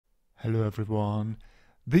Hello everyone,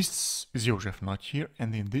 this is Josef Not here,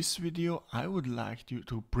 and in this video I would like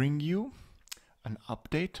to bring you an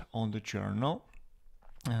update on the journal.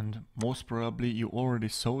 And most probably you already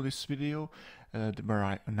saw this video where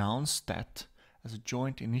I announced that as a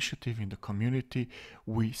joint initiative in the community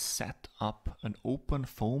we set up an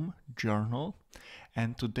OpenFOAM journal,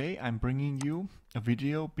 and today I'm bringing you a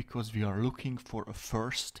video because we are looking for a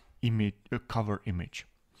first image, a cover image.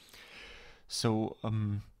 So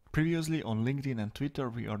previously on LinkedIn and Twitter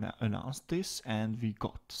we announced this and we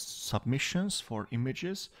got submissions for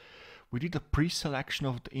images. We did a pre-selection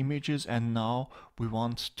of the images, and now we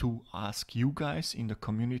want to ask you guys in the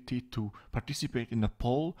community to participate in a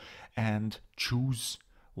poll and choose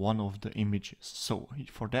one of the images. So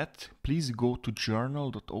for that, please go to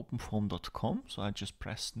journal.openfoam.com. So I just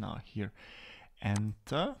press now here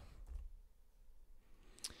enter,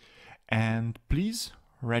 and please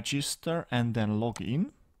register and then log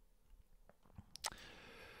in.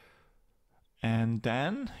 And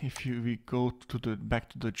then if we go to back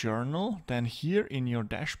to the journal, then here in your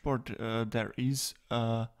dashboard there is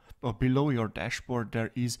or below your dashboard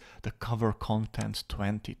there is the cover content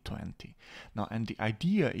 2020. Now, and the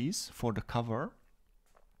idea is for the cover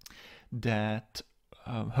that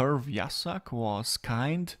Herv Yasak was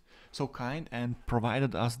so kind and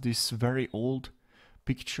provided us this very old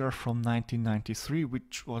picture from 1993,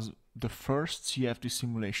 which was the first CFD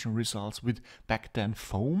simulation results with back then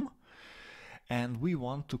foam. And we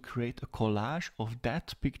want to create a collage of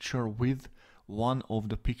that picture with one of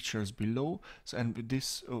the pictures below. So, and with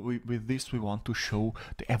this we want to show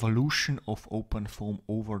the evolution of OpenFOAM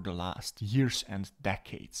over the last years and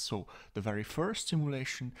decades. So the very first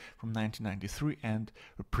simulation from 1993 and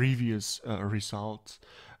the previous results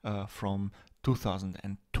from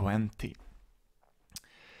 2020.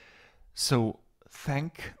 So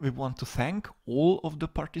we want to thank all of the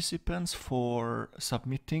participants for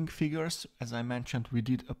submitting figures. As I mentioned, we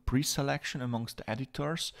did a pre-selection amongst the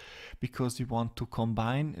editors because we want to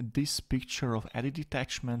combine this picture of edit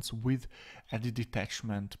detachments with edit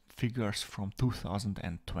detachment figures from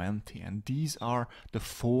 2020. And these are the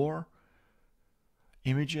 4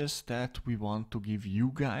 images that we want to give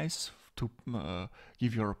you guys to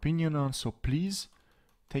give your opinion on. So please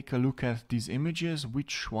take a look at these images.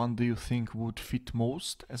 Which one do you think would fit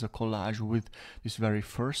most as a collage with this very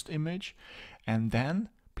first image? And then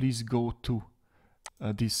please go to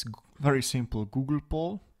this very simple Google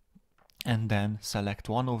poll and then select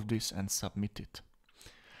one of these and submit it.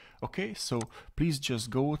 Okay, so please just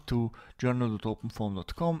go to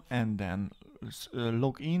journal.openfoam.com and then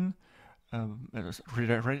log in,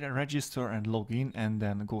 register and log in, and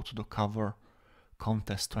then go to the cover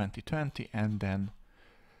contest 2020 and then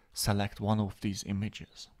select one of these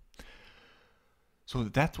images. So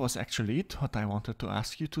that was actually it, what I wanted to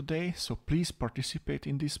ask you today. So please participate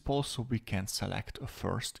in this poll so we can select a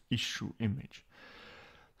first issue image.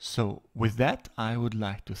 So with that, I would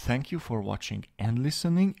like to thank you for watching and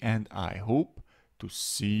listening, and I hope to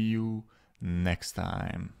see you next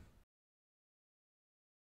time.